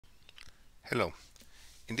Hello,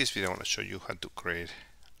 in this video I want to show you how to create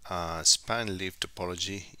a span leaf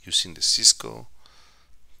topology using the Cisco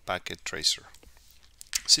Packet Tracer.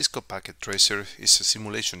 Cisco Packet Tracer is a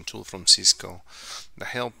simulation tool from Cisco that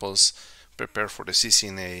helps us prepare for the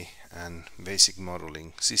CCNA and basic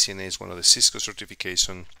modeling. CCNA is one of the Cisco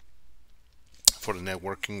certification for the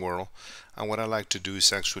networking world, and what I like to do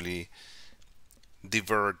is actually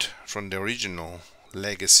divert from the original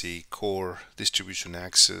legacy core distribution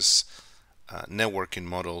access networking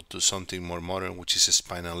model to something more modern, which is a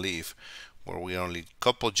span and leaf, where we are only a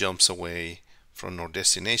couple jumps away from our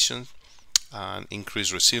destination, and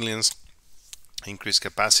increase resilience, increase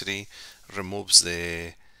capacity, removes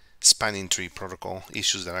the spanning tree protocol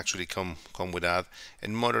issues that actually come with that,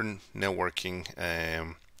 and modern networking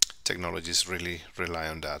technologies really rely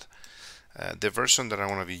on that. The version that I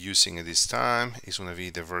want to be using at this time is going to be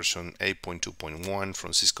the version 8.2.1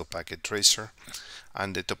 from Cisco Packet Tracer,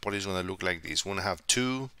 and the topology is going to look like this. We're going to have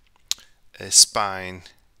two spine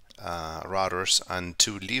routers and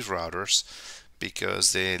two leaf routers,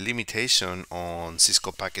 because the limitation on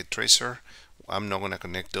Cisco Packet Tracer, I'm not going to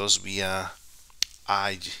connect those via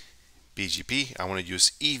EBGP. I want to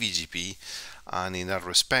use EBGP, and in that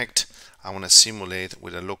respect I want to simulate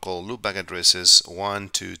with a local loopback addresses 1,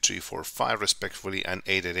 2, 3, 4, 5 respectively, and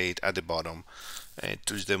 888 at the bottom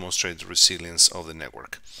to demonstrate the resilience of the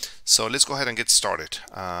network. So let's go ahead and get started.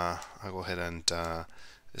 I'll go ahead and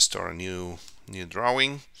start a new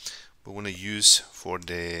drawing. We want to use, for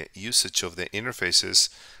the usage of the interfaces,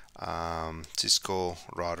 Cisco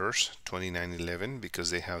Routers 2911,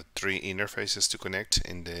 because they have 3 interfaces to connect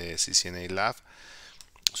in the CCNA lab.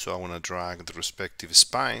 So I want to drag the respective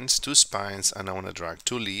spines, 2 spines, and I want to drag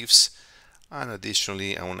 2 leaves, and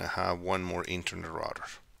additionally I want to have one more internet router.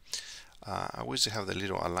 I wish they have the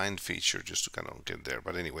little align feature just to kind of get there,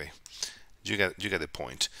 but anyway, you get the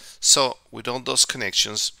point. So with all those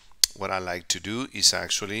connections, what I like to do is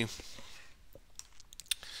actually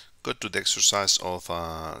go to the exercise of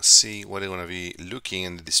see what I'm going to be looking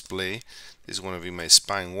in the display. This is going to be my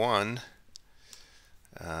spine 1.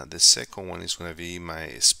 The second one is going to be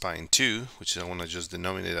my spine 2, which I want to just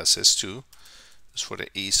denominate as S2. Just for the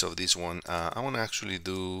ease of this one, I want to actually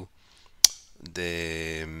do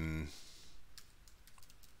the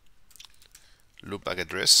loopback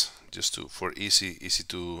address, just for easy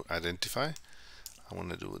to identify. I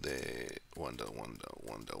want to do the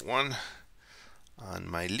 1.1.1.1, and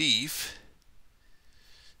my leaf,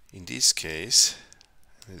 in this case,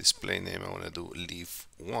 the display name, I want to do leaf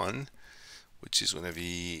 1, which is going to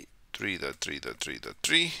be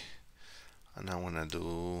 3.3.3.3, and I want to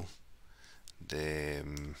do the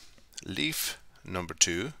leaf number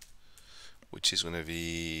 2, which is going to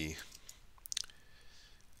be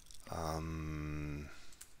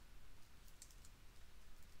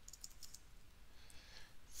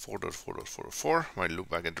 4.4.4.4, my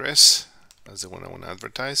loopback address. That's the one I want to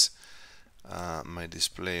advertise. My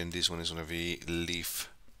display in this one is going to be leaf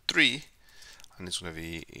 3, and it's going to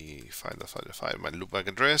be 5.5.5, my loopback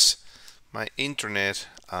address. My internet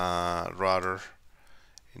router,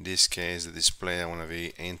 in this case the display I want to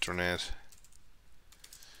be internet,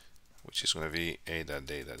 which is going to be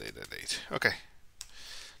 8.8.8.8. Okay,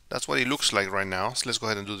 that's what it looks like right now. So let's go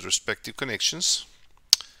ahead and do the respective connections.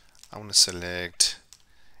 I want to select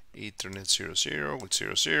Ethernet 00 with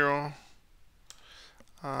 00,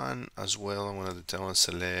 and as well I want to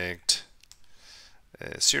select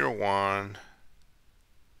 01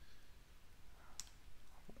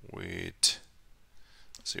 with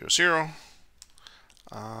 00,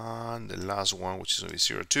 and the last one, which is going to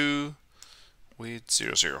be 02 with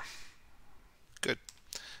 00. Good.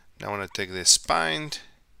 Now I want to take the spine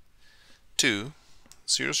 2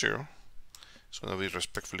 00. It's going to be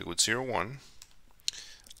respectively with 01,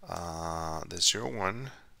 the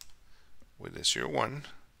 01 with the 01,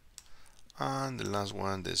 and the last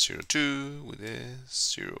one, the 02 with the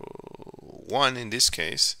 01 in this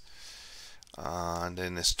case, and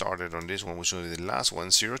then I started on this one, which will be the last one,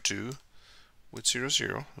 02 with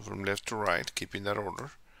 00, from left to right, keeping that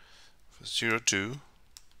order, 02 to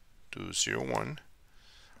 01,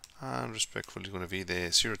 and respectively going to be the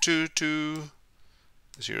 02 to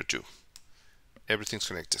 02. Everything's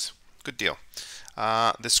connected. Good deal.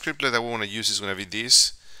 The scriptlet that we want to use is going to be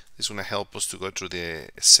this. This is going to help us to go through the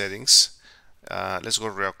settings. Let's go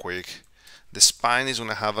real quick. The spine is going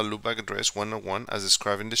to have a loopback address 101 as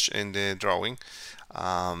described in the drawing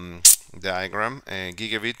diagram,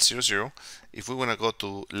 gigabit 00. If we want to go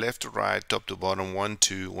to left to right, top to bottom, 1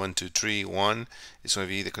 2 1 2 3 1, it's going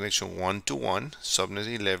to be the connection 1 to 1, subnet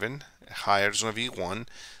 11. Higher is going to be 1.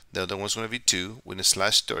 The other one's going to be 2 with a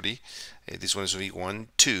 /30. This one is going to be 1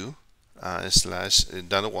 2. slash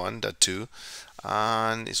 .1.2,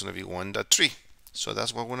 and it's going to be 1.3. So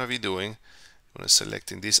that's what we're going to be doing. I'm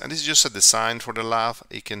selecting this, and this is just a design for the lab.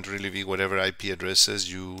 It can really be whatever IP addresses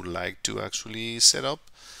you like to actually set up.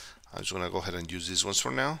 I'm just going to go ahead and use these ones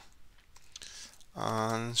for now,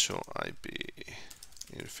 and show IP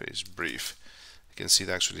interface brief. You can see it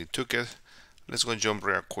actually took it. Let's go jump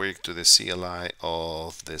real quick to the CLI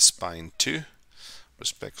of the spine 2.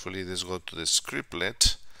 Respectfully, let's go to the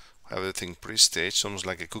scriptlet. We have everything pre-staged, almost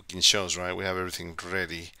like a cooking shows, right? We have everything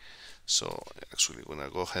ready. So actually we're gonna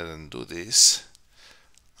go ahead and do this,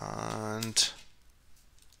 and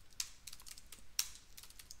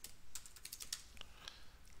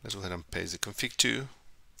let's go ahead and paste the config to.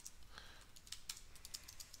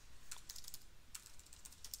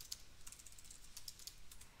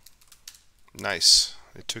 Nice,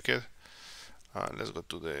 it took it. Let's go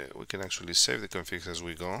to the, we can actually save the configs as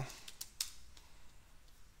we go.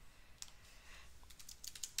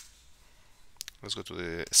 Let's go to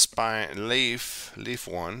the spine leaf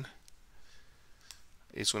one.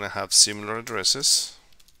 It's going to have similar addresses.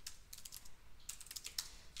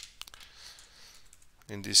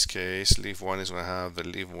 In this case, leaf 1 is going to have the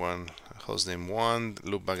leaf 1 hostname 1,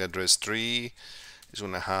 loopback address 3. It's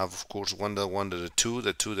going to have, of course, 1.1.2,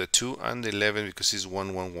 the 2.2, and the 11 because it's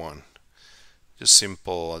 111. Just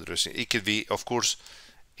simple addressing. It could be, of course,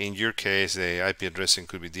 in your case, the IP addressing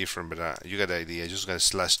could be different, but you got the idea. Just got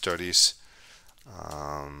 /30s.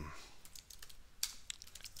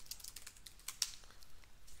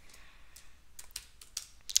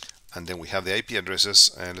 And then we have the IP addresses,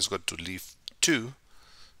 and let's go to leaf 2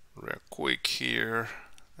 real quick here.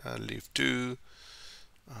 Leaf 2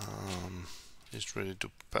 is ready to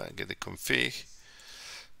get the config.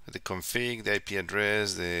 The IP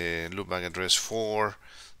address, the loopback address 4,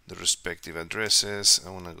 the respective addresses. I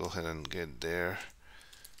want to go ahead and get there.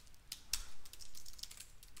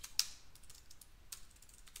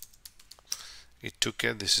 It took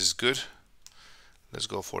it. This is good. Let's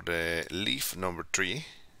go for the leaf number 3.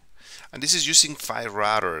 And this is using 5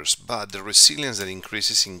 routers, but the resilience that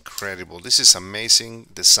increases is incredible. This is amazing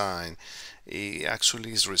design. It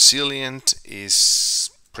actually is resilient, is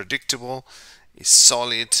predictable, is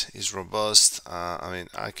solid, is robust. I mean,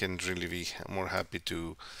 I can really be more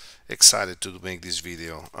excited to make this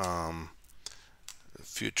video.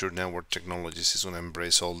 Future network technologies is going to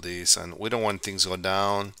embrace all this, and we don't want things to go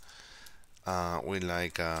down. We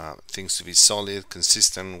like things to be solid,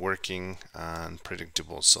 consistent, working, and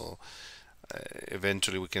predictable. So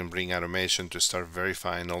eventually we can bring automation to start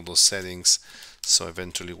verifying all those settings. So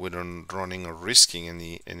eventually we don't running or risking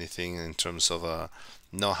anything in terms of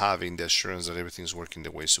not having the assurance that everything's working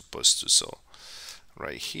the way it's supposed to. So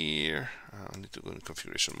right here, I need to go in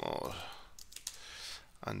configuration mode,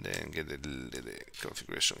 and then get the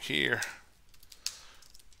configuration here.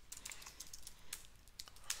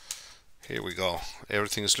 Here we go.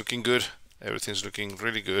 Everything is looking good. Everything's looking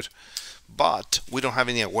really good. But we don't have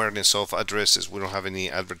any awareness of addresses. We don't have any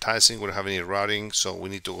advertising. We don't have any routing. So we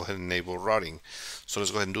need to go ahead and enable routing. So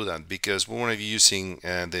let's go ahead and do that, because we want to be using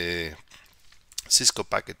the Cisco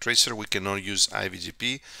Packet Tracer. We cannot use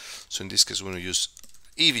EBGP. So in this case, we're going to use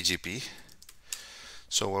EBGP.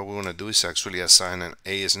 So what we want to do is actually assign an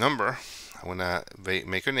AS number. I want to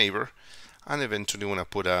make a neighbor, and eventually want to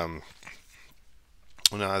put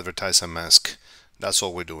I'm going to advertise a mask. That's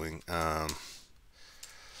all we're doing.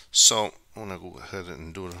 So I'm going to go ahead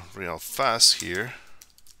and do it real fast here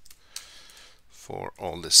for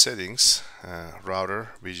all the settings. Router,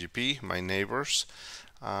 BGP, my neighbors,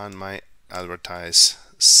 and my advertise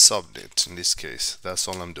subnet. In this case, that's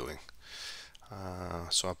all I'm doing.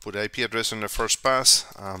 So I put IP address in the first pass.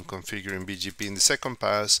 I'm configuring BGP in the second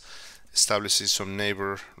pass, establishing some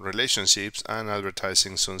neighbor relationships, and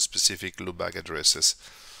advertising some specific loopback addresses.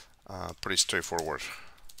 Pretty straightforward.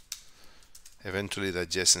 Eventually the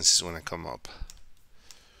adjacency is going to come up.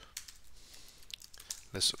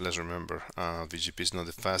 Let's remember, BGP is not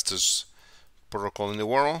the fastest protocol in the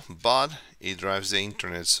world, but it drives the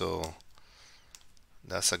internet, so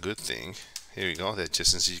that's a good thing. Here we go, the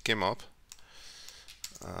adjacency came up.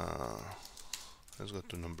 Let's go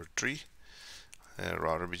to number 3.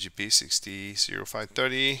 Router BGP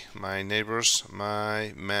 60.0530, my neighbors,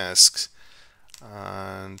 my masks,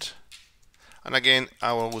 and again, I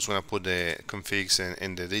always want to put the configs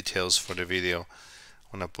and the details for the video.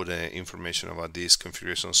 I want to put information about this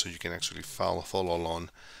configuration so you can actually follow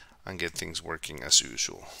along and get things working as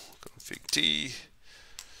usual. Config T.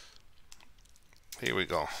 Here we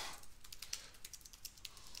go.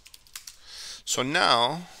 So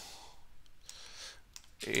now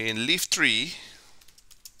in leaf 3,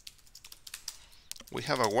 we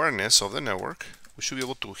have awareness of the network. We should be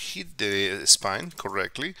able to hit the spine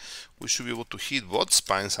correctly. We should be able to hit both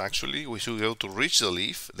spines actually. We should be able to reach the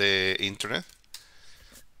leaf, the internet.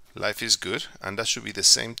 Life is good, and that should be the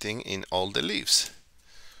same thing in all the leaves.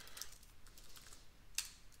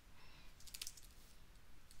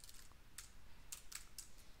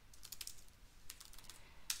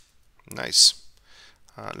 Nice.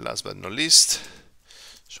 Last but not least,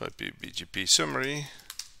 so EBGP summary.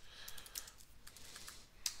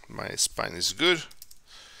 My spine is good.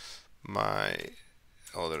 My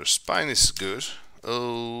other spine is good.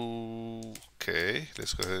 Okay,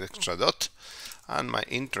 let's go ahead, extra dot, and my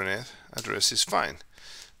internet address is fine.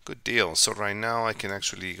 Good deal. So right now I can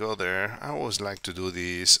actually go there. I always like to do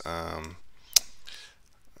this.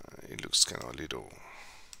 It looks kind of a little,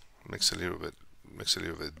 makes a little bit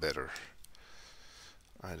better.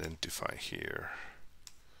 Identify here.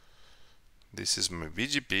 This is my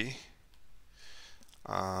BGP,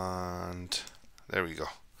 and there we go.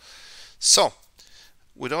 So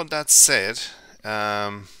with all that said,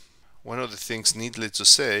 one of the things needless to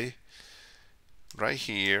say, right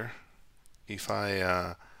here, if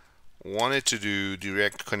I wanted to do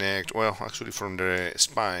direct connect, well, actually from the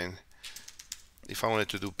spine, if I wanted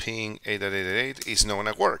to do ping 8.8.8, it's not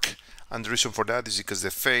gonna work. And the reason for that is because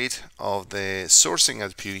the fate of the sourcing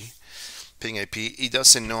IP, ping IP, it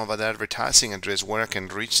doesn't know about the advertising address where I can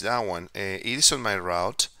reach that one. It is on my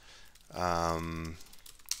route. However,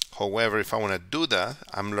 if I want to do that,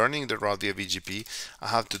 I'm learning the route via BGP. I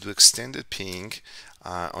have to do extended ping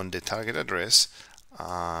on the target address,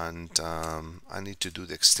 and I need to do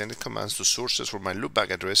the extended commands to sources for my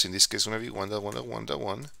loopback address. In this case, it's going to be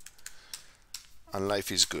 1.1.1.1, and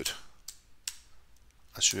life is good.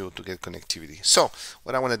 I should be able to get connectivity. So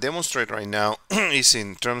what I want to demonstrate right now is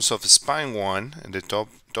in terms of spine 1 in the top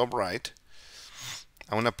right.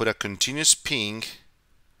 I want to put a continuous ping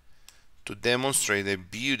to demonstrate the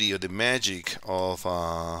beauty or the magic of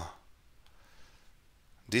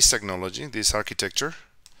this technology, this architecture.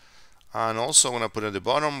 And also I want to put at the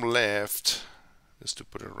bottom left, just to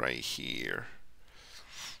put it right here,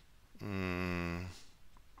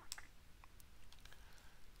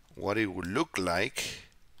 what it would look like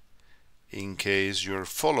in case you're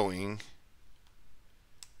following.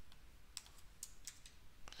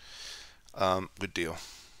 Good deal.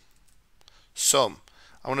 So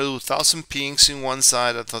I want to do 1,000 pings in one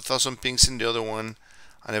side, 1,000 pings in the other one,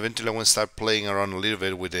 and eventually I want to start playing around a little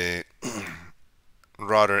bit with the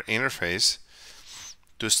router interface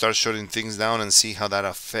to start shutting things down and see how that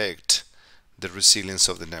affects the resilience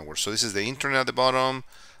of the network. So this is the internet at the bottom.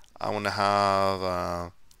 I want to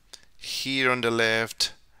have here on the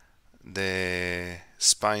left the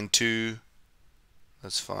spine 2.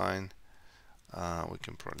 That's fine. We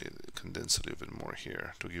can probably condense a little bit more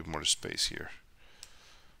here to give more space here.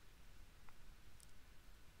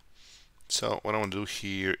 So what I want to do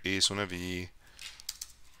here is going to be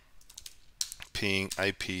ping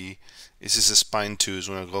IP. This is a spine 2, is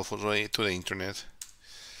going to go to the internet.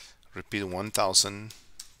 Repeat 1,000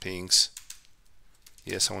 pings.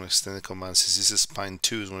 Yes, I want to extend the command. Since this is spine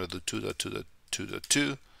 2, is going to do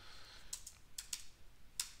 2.2.2.2.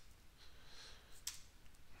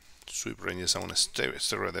 Sweep ranges, I want to stay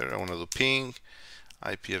right there. I want to do ping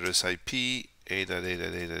IP address IP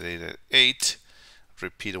 8.8.8.8.8.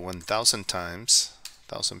 Repeat 1,000 times,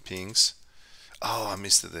 1,000 pings. Oh, I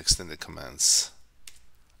missed the extended commands.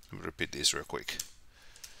 Let me repeat this real quick.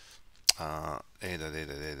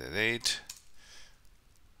 8.8.8.8.8.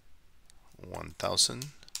 1,000.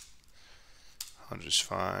 100 is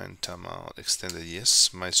fine. Timeout. Extended,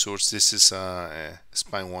 yes. My source, this is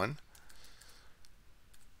spine 1.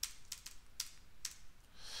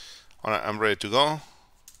 Alright, I'm ready to go.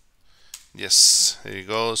 Yes, here it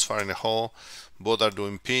goes, fire in the hole. Both are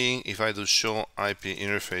doing ping. If I do show IP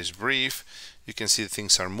interface brief, you can see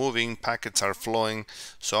things are moving, packets are flowing.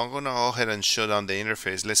 So I'm going to go ahead and shut down the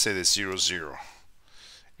interface. Let's say the 00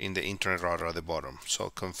 in the internet router at the bottom. So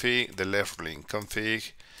config, the left link,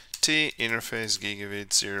 config T interface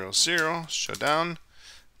gigabit 00, shut down.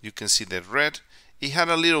 You can see the red. It had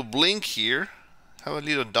a little blink here, have a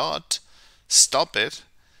little dot, stop it.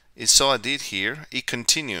 So I did here, it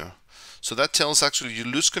continue. So that tells actually you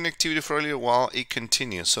lose connectivity for a little while, it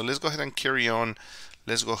continues. So let's go ahead and carry on.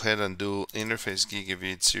 Let's go ahead and do interface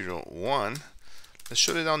gigabit 01. Let's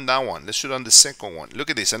shut it down that one. Let's shut down the second one.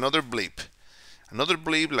 Look at this, another bleep. Another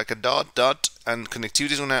bleep like a dot, and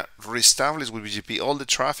connectivity is gonna reestablish with BGP. All the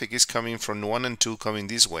traffic is coming from 1 and 2 coming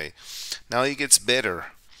this way. Now it gets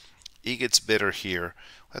better. It gets better here.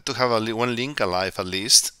 I have to have one link alive at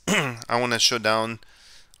least. I wanna shut down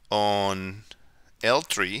on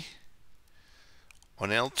L3 on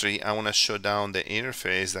L3, I want to show down the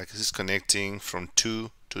interface that is connecting from 2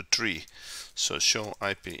 to 3. So show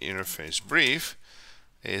IP interface brief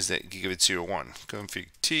is the gigabit 01. Config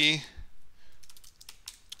T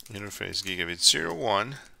interface gigabit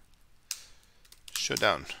 01 show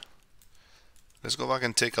down. Let's go back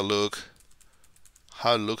and take a look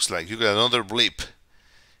how it looks like. You got another blip.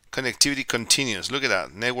 Connectivity continues. Look at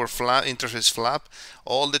that. Network flap, interface flap.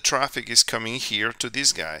 All the traffic is coming here to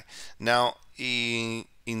this guy. Now, in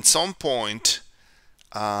some point,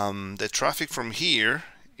 the traffic from here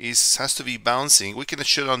has to be bouncing. We can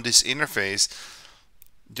shut down this interface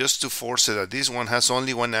just to force it that this one has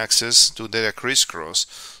only one access to data crisscross.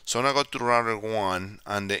 So I'm gonna go to router 1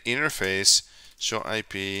 and the interface show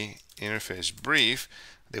IP interface brief.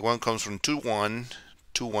 The one comes from 2.1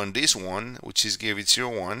 to 1, this one, which is gigabit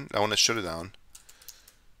 01. I want to shut it down.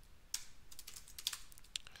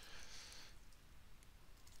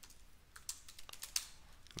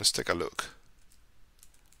 Let's take a look.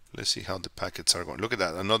 Let's see how the packets are going. Look at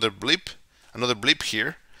that, another blip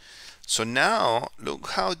here. So now look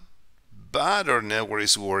how bad our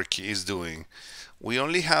network is doing. We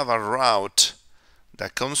only have a route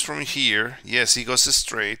that comes from here. Yes, he goes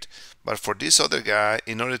straight, but for this other guy,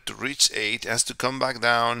 in order to reach 8, has to come back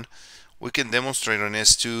down. We can demonstrate on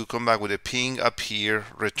S2, come back with a ping up here,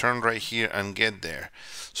 return right here, and get there.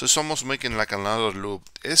 So it's almost making like another loop.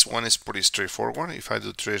 S1 is pretty straightforward. If I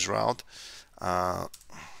do trace route,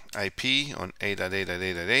 IP on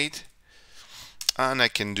 8.8.8.8, and I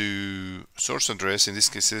can do source address, in this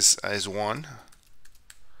case is S1.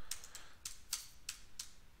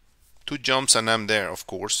 2 jumps and I'm there, of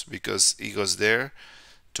course, because it goes there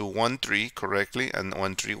to 1.3 correctly and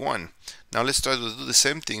 1.3.1. Now let's try to do the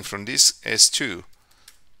same thing from this S2.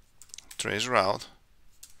 Trace route,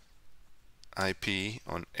 IP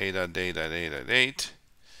on 8.8.8.8,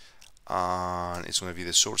 and it's going to be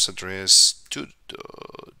the source address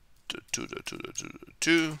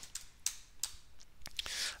 2.2.2.2.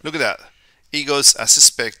 Look at that. It goes as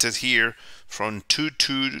expected here from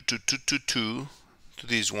 2.2 to 2.2.2 to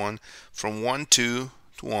this one, from 1.2 to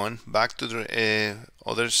 1 back to the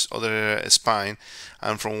other spine,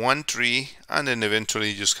 and from 1.3, and then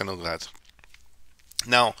eventually just kind of that.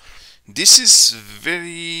 Now this is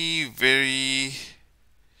very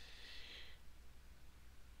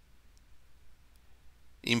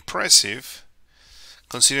impressive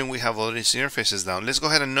considering we have all these interfaces down. Let's go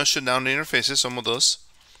ahead and not shut down the interfaces, some of those.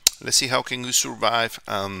 Let's see how can we survive.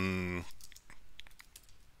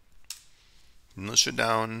 No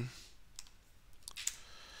shutdown,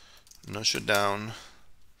 no shutdown,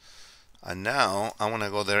 and now I want to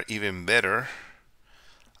go there even better.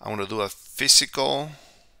 I want to do a physical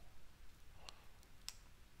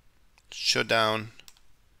shutdown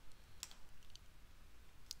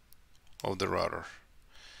of the router.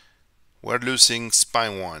 We're losing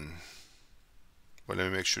spine 1, but let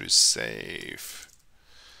me make sure it's safe.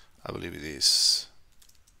 I believe it is.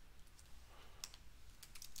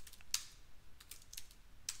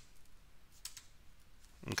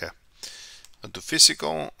 Okay, to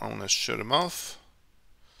physical, I want to shut them off,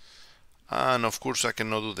 and of course I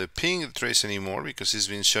cannot do the ping trace anymore because it's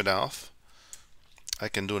been shut off. I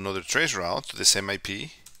can do another trace route to the same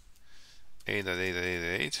IP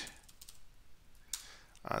 8.8.8.8,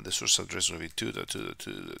 and the source address will be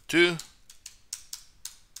 2.2.2.2,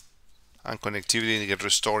 and connectivity get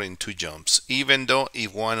restored in 2 jumps, even though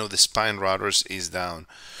if one of the spine routers is down.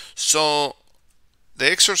 So the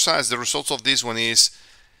exercise, the results of this one is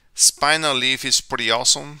spinal leaf is pretty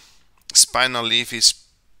awesome. Spinal leaf is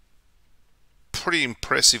pretty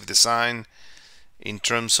impressive design in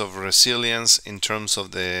terms of resilience, in terms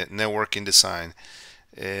of the networking design.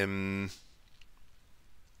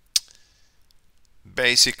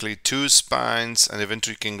 Basically 2 spines, and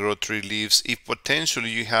eventually you can grow 3 leaves. If potentially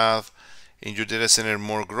you have in your data center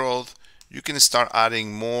more growth, you can start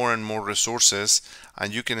adding more and more resources,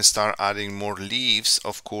 and you can start adding more leaves.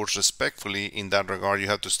 Of course, respectfully, in that regard, you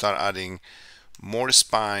have to start adding more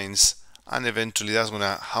spines, and eventually that's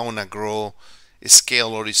gonna grow,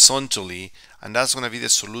 scale horizontally, and that's gonna be the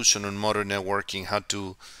solution on modern networking, how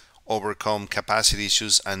to overcome capacity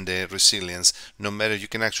issues and the resilience. No matter, you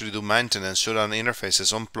can actually do maintenance, shut down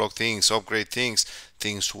interfaces, unplug things, upgrade things.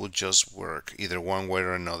 Things will just work either one way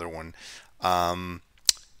or another one.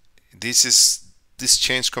 This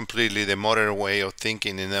changed completely the modern way of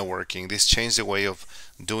thinking in networking. This changed the way of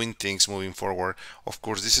doing things moving forward. Of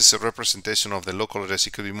course, this is a representation of the local address.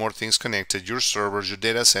 It could be more things connected, your servers, your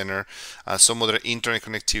data center, some other internet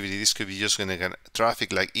connectivity. This could be just going to get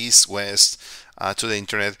traffic like east-west to the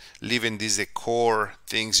internet, leaving these the core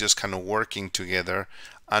things just kind of working together.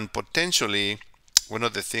 And potentially one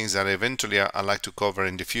of the things that eventually I like to cover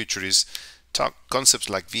in the future is talk concepts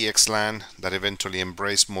like VXLAN that eventually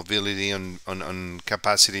embrace mobility on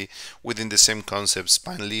capacity within the same concept,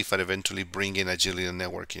 span leaf, that eventually bring in agility and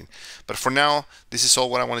networking. But for now, this is all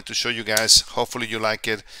what I wanted to show you guys. Hopefully you like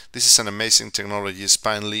it. This is an amazing technology.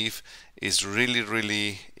 Span leaf is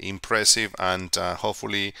really impressive, and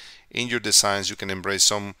hopefully in your designs you can embrace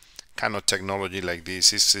some kind of technology like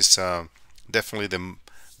this. This is definitely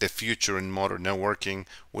the future in modern networking.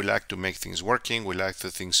 We like to make things working. We like the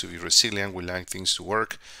things to be resilient. We like things to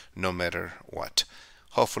work no matter what.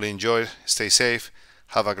 Hopefully enjoy. Stay safe.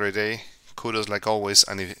 Have a great day. Kudos like always,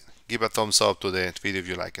 and give a thumbs up to the video if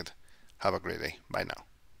you like it. Have a great day. Bye now.